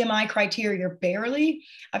BMI criteria barely,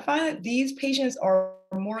 I find that these patients are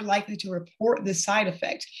more likely to report the side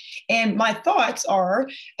effect. And my thoughts are,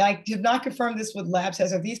 I have not confirmed this with lab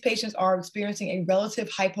tests, if these patients are experiencing a relative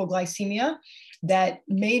hypoglycemia that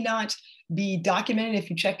may not be documented. If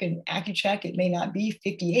you check an AccuCheck, it may not be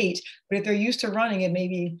 58, but if they're used to running, it may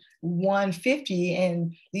be 150,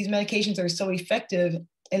 and these medications are so effective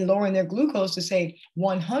in lowering their glucose to say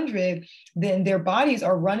 100, then their bodies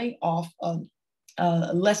are running off of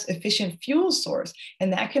a less efficient fuel source,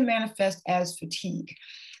 and that can manifest as fatigue.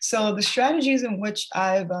 So the strategies in which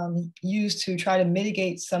I've used to try to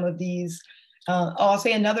mitigate some of these, I'll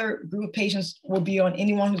say another group of patients will be on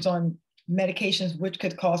anyone who's on medications which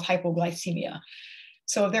could cause hypoglycemia.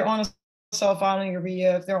 So if they're on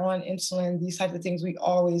sulfonylurea, if they're on insulin, these types of things, we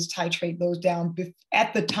always titrate those down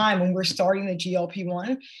at the time when we're starting the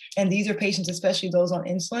GLP-1. And these are patients, especially those on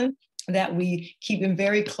insulin, that we keep in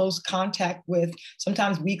very close contact with,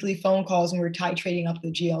 sometimes weekly phone calls when we're titrating up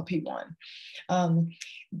the GLP-1.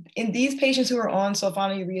 In these patients who are on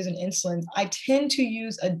sulfonylureas and insulin, I tend to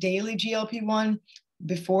use a daily GLP-1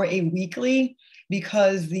 before a weekly,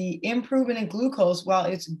 because the improvement in glucose, while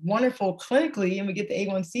it's wonderful clinically and we get the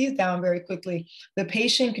A1Cs down very quickly, the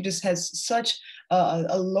patient just has such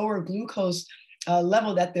a lower glucose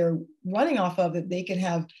level that they're running off of that they can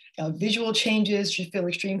have visual changes, should feel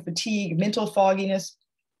extreme fatigue, mental fogginess.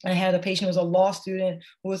 I had a patient who was a law student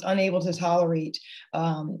who was unable to tolerate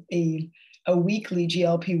a weekly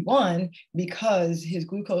GLP-1 because his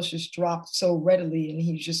glucose just dropped so readily and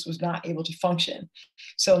he just was not able to function.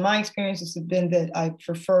 So my experiences have been that I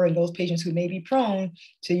prefer in those patients who may be prone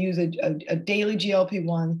to use a daily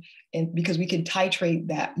GLP-1, and because we can titrate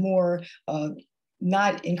that more,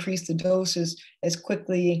 not increase the doses as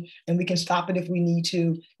quickly, and we can stop it if we need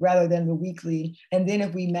to, rather than the weekly. And then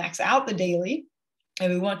if we max out the daily,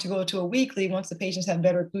 and we want to go to a weekly, once the patients have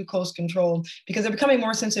better glucose control, because they're becoming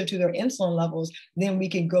more sensitive to their insulin levels, then we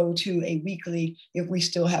can go to a weekly if we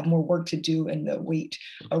still have more work to do in the weight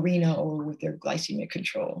arena or with their glycemic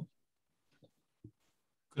control.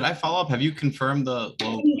 Could I follow up? Have you confirmed the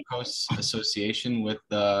low glucose association with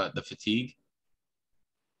the fatigue?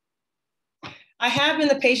 I have in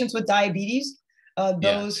the patients with diabetes,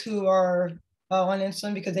 those who are on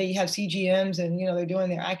insulin because they have CGMs and they're doing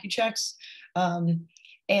their AccuChecks.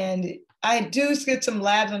 And I do get some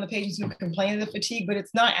labs on the patients who complain of the fatigue, but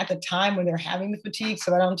it's not at the time when they're having the fatigue.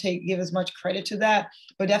 So I don't give as much credit to that,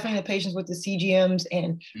 but definitely the patients with the CGMs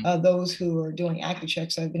and those who are doing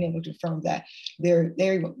AccuChecks, I've been able to confirm that their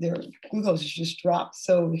glucose has just dropped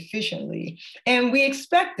so efficiently. And we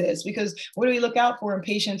expect this because what do we look out for in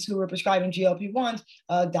patients who are prescribing GLP-1s?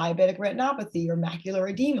 Diabetic retinopathy or macular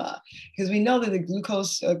edema, because we know that the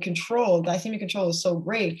glucose control, glycemic control is so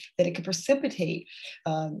great that it could precipitate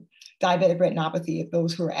diabetic retinopathy of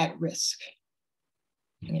those who are at risk.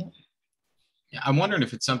 Yeah, I'm wondering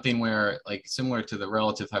if it's something where, like, similar to the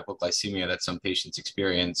relative hypoglycemia that some patients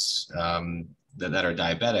experience that are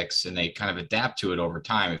diabetics, and they kind of adapt to it over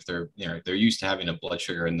time. If they're used to having a blood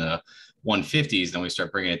sugar in the 150s, then we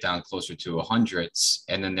start bringing it down closer to 100s,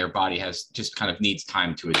 and then their body just kind of needs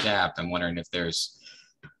time to adapt. I'm wondering if there's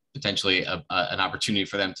potentially an opportunity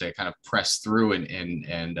for them to kind of press through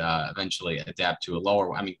and eventually adapt to a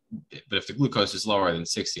lower. I mean, but if the glucose is lower than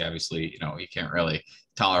 60, obviously, you can't really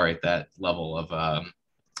tolerate that level of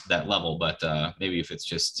But maybe if it's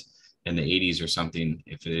just in the 80s or something,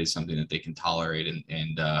 if it is something that they can tolerate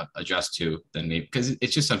and adjust to, then maybe, because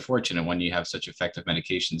it's just unfortunate when you have such effective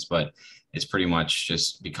medications, but it's pretty much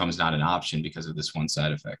just becomes not an option because of this one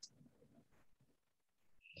side effect.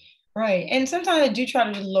 Right. And sometimes I do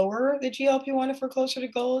try to lower the GLP-1 if we're closer to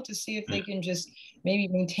goal to see if they can just maybe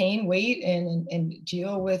maintain weight and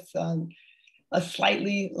deal with a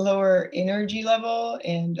slightly lower energy level.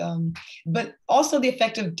 And but also the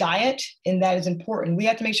effective diet, and that is important. We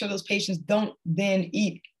have to make sure those patients don't then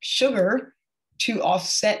eat sugar to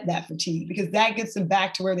offset that fatigue, because that gets them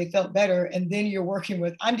back to where they felt better. And then you're working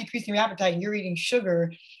with, I'm decreasing your appetite and you're eating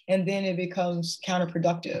sugar, and then it becomes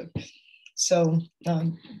counterproductive. So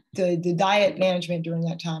the diet management during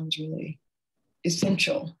that time is really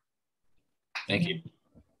essential. Thank you.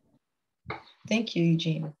 Thank you,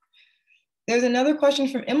 Eugene. There's another question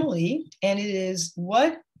from Emily, and it is,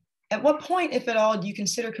 at what point, if at all, do you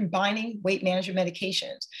consider combining weight management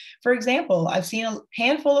medications? For example, I've seen a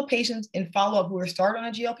handful of patients in follow-up who were started on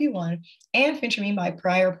a GLP-1 and phentermine by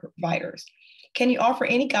prior providers. Can you offer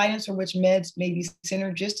any guidance for which meds may be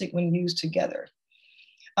synergistic when used together?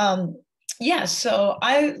 Yes, so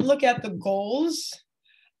I look at the goals,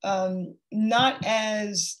 not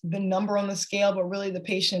as the number on the scale, but really the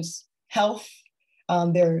patient's health,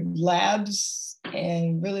 their labs,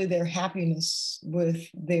 and really their happiness with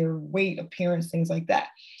their weight, appearance, things like that.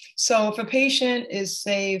 So if a patient is,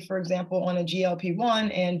 say, for example, on a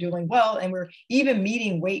GLP-1 and doing well, and we're even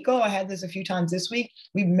meeting weight goal, I had this a few times this week,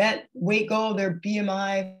 we met weight goal, their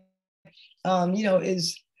BMI,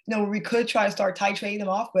 we could try to start titrating them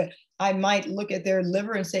off, but I might look at their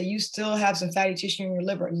liver and say, you still have some fatty tissue in your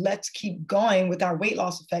liver. Let's keep going with our weight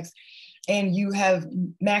loss effects. And you have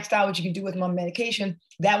maxed out what you can do with one medication.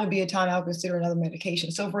 That would be a time I would consider another medication.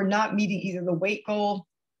 So if we're not meeting either the weight goal,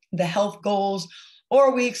 the health goals,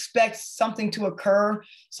 or we expect something to occur,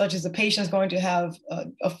 such as the patient is going to have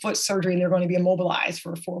a foot surgery and they're going to be immobilized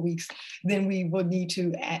for 4 weeks, then we would need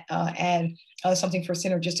to add something for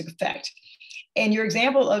synergistic effect. And your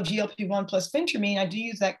example of GLP-1 plus phentermine, I do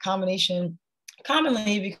use that combination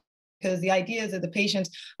commonly because the idea is that the patients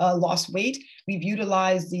lost weight. We've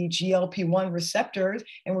utilized the GLP-1 receptors,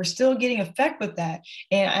 and we're still getting effect with that.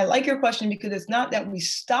 And I like your question because it's not that we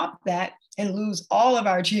stop that and lose all of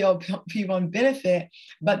our GLP-1 benefit,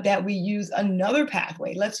 but that we use another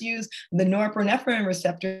pathway. Let's use the norepinephrine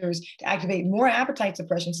receptors to activate more appetite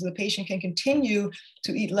suppression so the patient can continue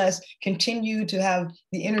to eat less, continue to have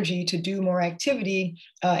the energy to do more activity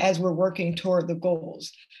as we're working toward the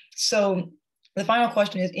goals. So the final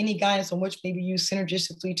question is, any guidance on which may be used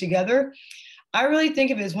synergistically together? I really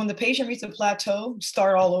think of it as when the patient reaches a plateau,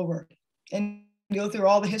 start all over and go through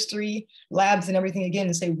all the history, labs, and everything again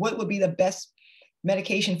and say, what would be the best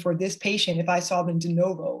medication for this patient if I saw them de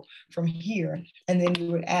novo from here? And then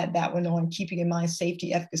you would add that one on, keeping in mind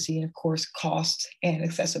safety, efficacy, and of course, cost and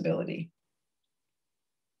accessibility.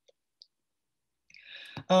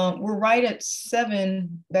 We're right at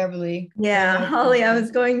 7, Beverly. Yeah, Holly, I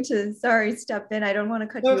was going to, step in. I don't want to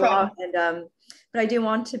cut you off, and but I do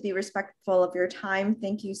want to be respectful of your time.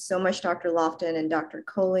 Thank you so much, Dr. Lofton and Dr.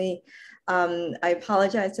 Kolli. I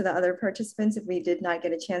apologize to the other participants if we did not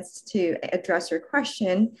get a chance to address your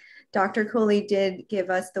question. Dr. Kolli did give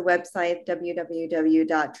us the website,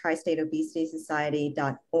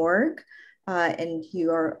 www.tristateobesitysociety.org, and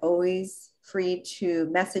you are always free to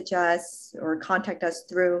message us or contact us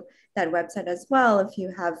through that website as well if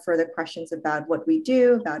you have further questions about what we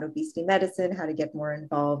do, about obesity medicine, how to get more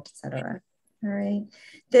involved, etc. All right.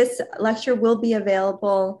 This lecture will be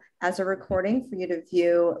available as a recording for you to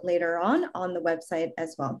view later on the website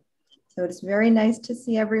as well. So it's very nice to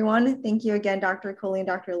see everyone. Thank you again, Dr. Kolli and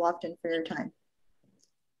Dr. Lofton, for your time.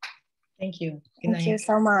 Thank you. Thank you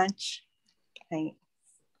so much. Good night.